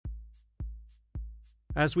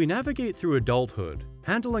As we navigate through adulthood,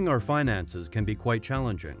 handling our finances can be quite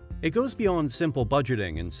challenging. It goes beyond simple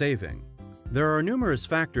budgeting and saving. There are numerous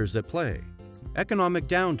factors at play. Economic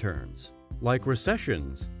downturns, like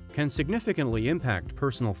recessions, can significantly impact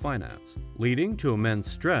personal finance, leading to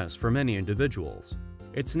immense stress for many individuals.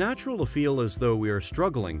 It's natural to feel as though we are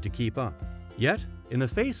struggling to keep up. Yet, in the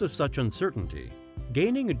face of such uncertainty,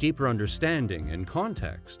 gaining a deeper understanding and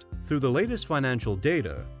context through the latest financial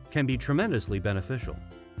data can be tremendously beneficial.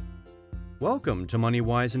 Welcome to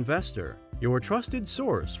Moneywise Investor, your trusted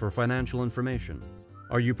source for financial information.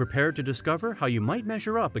 Are you prepared to discover how you might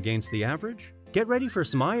measure up against the average? Get ready for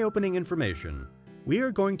some eye-opening information. We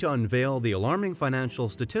are going to unveil the alarming financial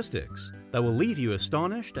statistics that will leave you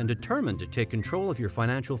astonished and determined to take control of your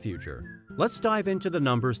financial future. Let's dive into the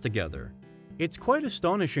numbers together. It's quite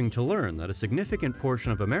astonishing to learn that a significant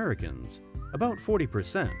portion of Americans, about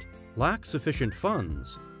 40%, lack sufficient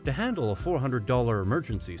funds to handle a $400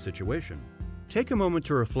 emergency situation. Take a moment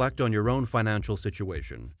to reflect on your own financial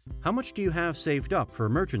situation. How much do you have saved up for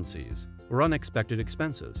emergencies or unexpected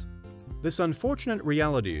expenses? This unfortunate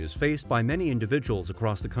reality is faced by many individuals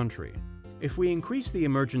across the country. If we increase the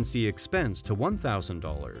emergency expense to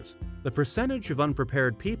 $1,000, the percentage of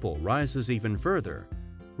unprepared people rises even further,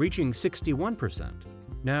 reaching 61%.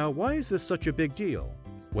 Now, why is this such a big deal?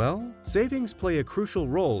 Well, savings play a crucial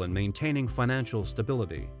role in maintaining financial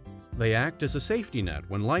stability. They act as a safety net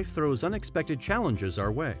when life throws unexpected challenges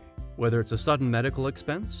our way, whether it's a sudden medical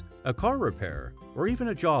expense, a car repair, or even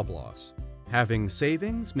a job loss. Having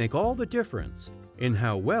savings make all the difference in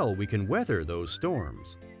how well we can weather those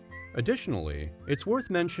storms. Additionally, it's worth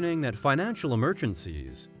mentioning that financial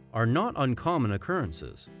emergencies are not uncommon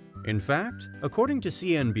occurrences. In fact, according to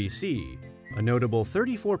CNBC, a notable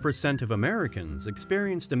 34% of Americans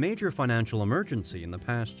experienced a major financial emergency in the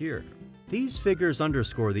past year. These figures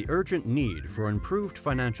underscore the urgent need for improved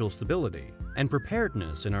financial stability and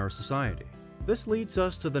preparedness in our society. This leads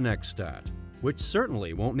us to the next stat, which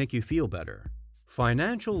certainly won't make you feel better.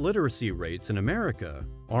 Financial literacy rates in America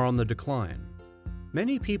are on the decline.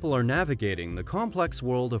 Many people are navigating the complex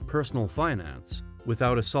world of personal finance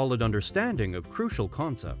without a solid understanding of crucial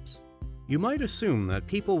concepts. You might assume that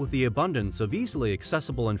people with the abundance of easily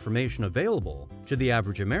accessible information available to the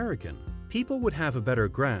average American, people would have a better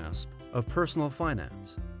grasp of personal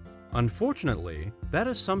finance. Unfortunately, that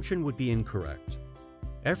assumption would be incorrect.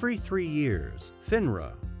 Every 3 years,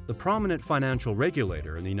 FINRA, the prominent financial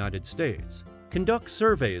regulator in the United States, conducts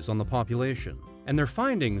surveys on the population, and their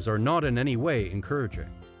findings are not in any way encouraging.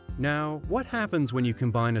 Now, what happens when you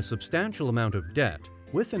combine a substantial amount of debt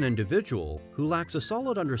with an individual who lacks a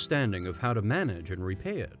solid understanding of how to manage and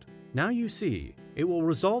repay it? Now you see, it will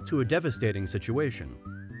result to a devastating situation.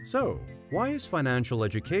 So, why is financial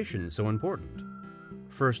education so important?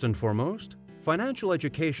 First and foremost, financial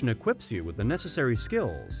education equips you with the necessary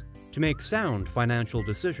skills to make sound financial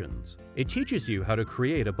decisions. It teaches you how to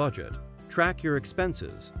create a budget, track your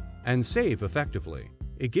expenses, and save effectively.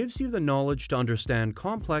 It gives you the knowledge to understand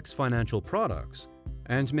complex financial products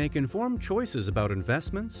and make informed choices about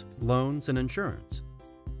investments, loans, and insurance.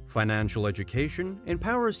 Financial education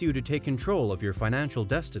empowers you to take control of your financial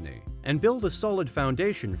destiny and build a solid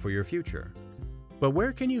foundation for your future. But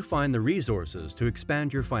where can you find the resources to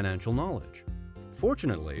expand your financial knowledge?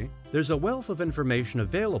 Fortunately, there's a wealth of information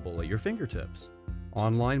available at your fingertips.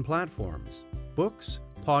 Online platforms, books,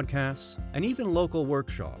 podcasts, and even local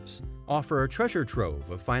workshops offer a treasure trove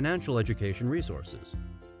of financial education resources.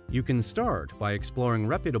 You can start by exploring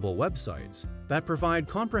reputable websites that provide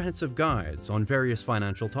comprehensive guides on various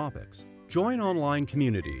financial topics. Join online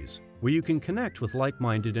communities where you can connect with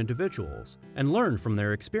like-minded individuals and learn from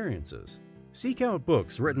their experiences. Seek out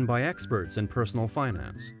books written by experts in personal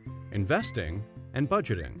finance, investing, and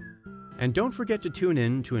budgeting. And don't forget to tune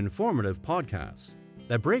in to informative podcasts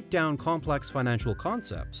that break down complex financial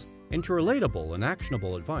concepts into relatable and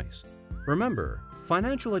actionable advice. Remember,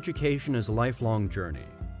 financial education is a lifelong journey.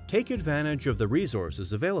 Take advantage of the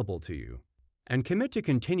resources available to you and commit to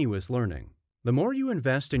continuous learning. The more you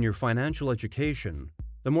invest in your financial education,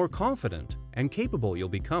 the more confident and capable you'll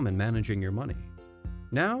become in managing your money.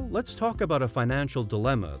 Now, let's talk about a financial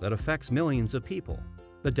dilemma that affects millions of people: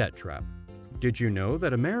 the debt trap. Did you know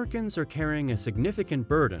that Americans are carrying a significant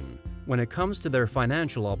burden when it comes to their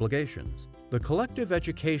financial obligations? The collective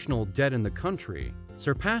educational debt in the country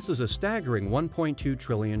surpasses a staggering $1.2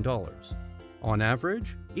 trillion. On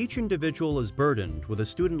average, each individual is burdened with a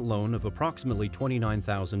student loan of approximately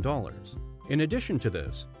 $29,000. In addition to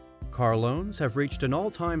this, car loans have reached an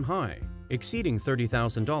all-time high, exceeding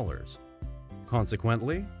 $30,000.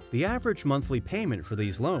 Consequently, the average monthly payment for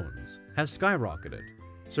these loans has skyrocketed,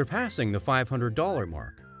 surpassing the $500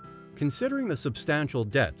 mark. Considering the substantial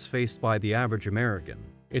debts faced by the average American,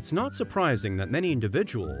 it's not surprising that many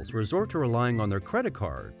individuals resort to relying on their credit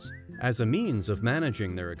cards as a means of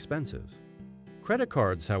managing their expenses. Credit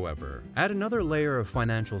cards, however, add another layer of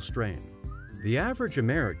financial strain. The average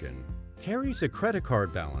American carries a credit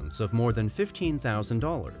card balance of more than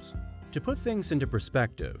 $15,000. To put things into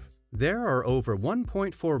perspective, there are over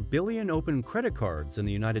 1.4 billion open credit cards in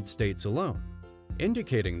the United States alone,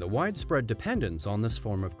 indicating the widespread dependence on this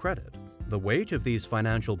form of credit. The weight of these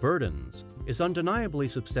financial burdens is undeniably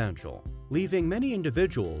substantial, leaving many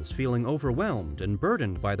individuals feeling overwhelmed and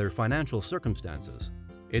burdened by their financial circumstances.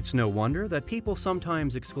 It's no wonder that people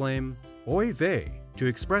sometimes exclaim, "Oy vey," to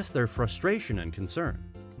express their frustration and concern.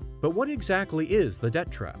 But what exactly is the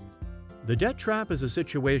debt trap? The debt trap is a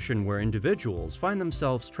situation where individuals find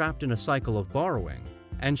themselves trapped in a cycle of borrowing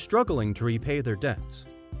and struggling to repay their debts.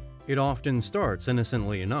 It often starts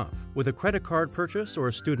innocently enough, with a credit card purchase or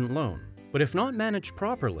a student loan, but if not managed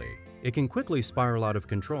properly, it can quickly spiral out of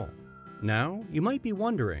control. Now, you might be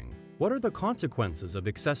wondering, what are the consequences of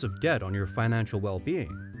excessive debt on your financial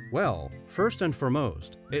well-being? Well, first and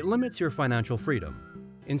foremost, it limits your financial freedom.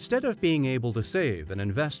 Instead of being able to save and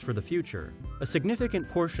invest for the future, a significant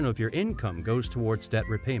portion of your income goes towards debt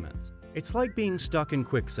repayments. It's like being stuck in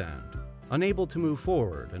quicksand, unable to move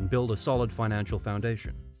forward and build a solid financial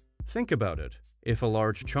foundation. Think about it. If a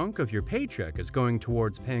large chunk of your paycheck is going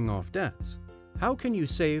towards paying off debts, how can you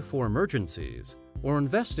save for emergencies or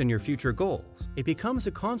invest in your future goals? It becomes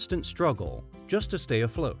a constant struggle just to stay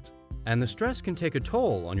afloat, and the stress can take a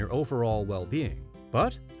toll on your overall well-being.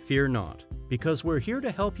 But fear not, because we're here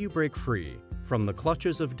to help you break free from the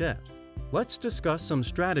clutches of debt. Let's discuss some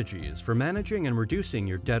strategies for managing and reducing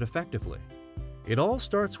your debt effectively. It all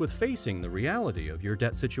starts with facing the reality of your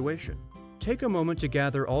debt situation. Take a moment to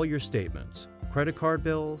gather all your statements, credit card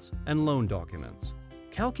bills, and loan documents.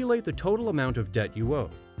 Calculate the total amount of debt you owe.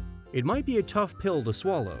 It might be a tough pill to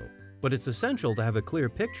swallow, but it's essential to have a clear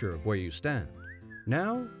picture of where you stand.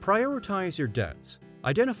 Now, prioritize your debts.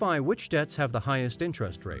 Identify which debts have the highest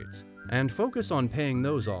interest rates, and focus on paying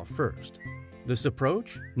those off first. This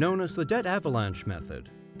approach, known as the debt avalanche method,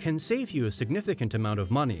 can save you a significant amount of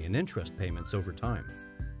money in interest payments over time.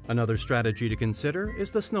 Another strategy to consider is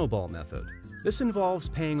the snowball method. This involves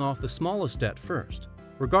paying off the smallest debt first,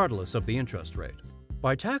 regardless of the interest rate.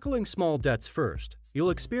 By tackling small debts first, you'll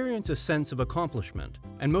experience a sense of accomplishment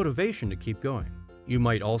and motivation to keep going. You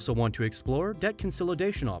might also want to explore debt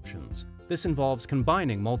consolidation options. This involves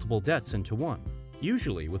combining multiple debts into one,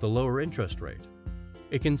 usually with a lower interest rate.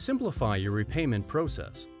 It can simplify your repayment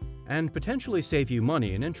process and potentially save you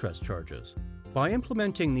money in interest charges. By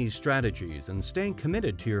implementing these strategies and staying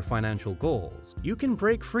committed to your financial goals, you can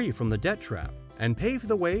break free from the debt trap and pave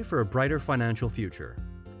the way for a brighter financial future.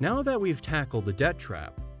 Now that we've tackled the debt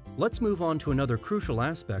trap, let's move on to another crucial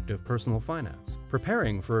aspect of personal finance: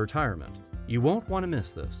 preparing for retirement. You won't want to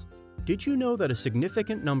miss this. Did you know that a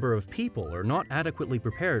significant number of people are not adequately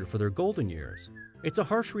prepared for their golden years? It's a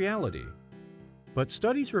harsh reality. But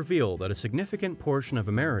studies reveal that a significant portion of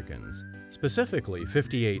Americans, specifically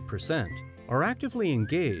 58%, are actively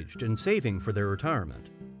engaged in saving for their retirement.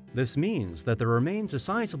 This means that there remains a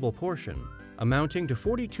sizable portion, amounting to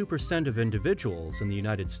 42% of individuals in the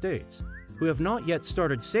United States, who have not yet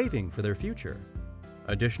started saving for their future.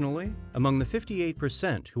 Additionally, among the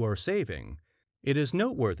 58% who are saving, it is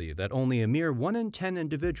noteworthy that only a mere 1 in 10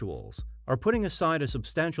 individuals are putting aside a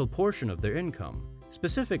substantial portion of their income,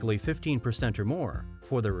 specifically 15% or more,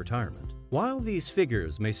 for their retirement. While these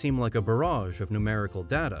figures may seem like a barrage of numerical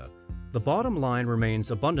data, the bottom line remains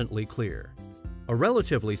abundantly clear. A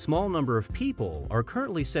relatively small number of people are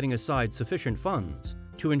currently setting aside sufficient funds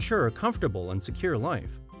to ensure a comfortable and secure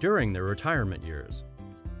life during their retirement years.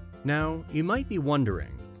 Now, you might be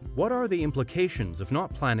wondering, what are the implications of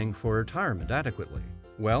not planning for retirement adequately?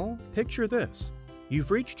 Well, picture this.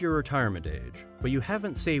 You've reached your retirement age, but you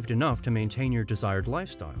haven't saved enough to maintain your desired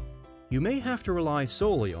lifestyle. You may have to rely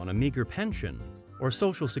solely on a meager pension or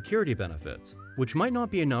Social Security benefits, which might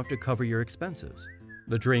not be enough to cover your expenses.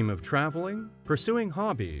 The dream of traveling, pursuing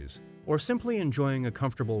hobbies, or simply enjoying a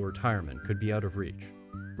comfortable retirement could be out of reach.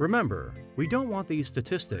 Remember, we don't want these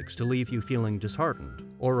statistics to leave you feeling disheartened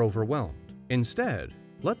or overwhelmed. Instead,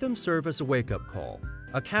 let them serve as a wake-up call,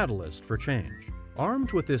 a catalyst for change.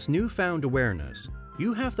 Armed with this newfound awareness,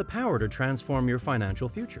 you have the power to transform your financial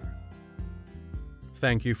future.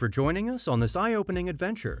 Thank you for joining us on this eye-opening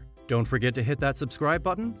adventure. Don't forget to hit that subscribe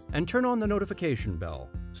button and turn on the notification bell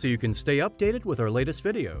so you can stay updated with our latest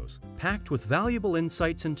videos, packed with valuable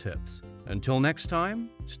insights and tips. Until next time,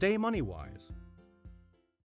 stay money-wise.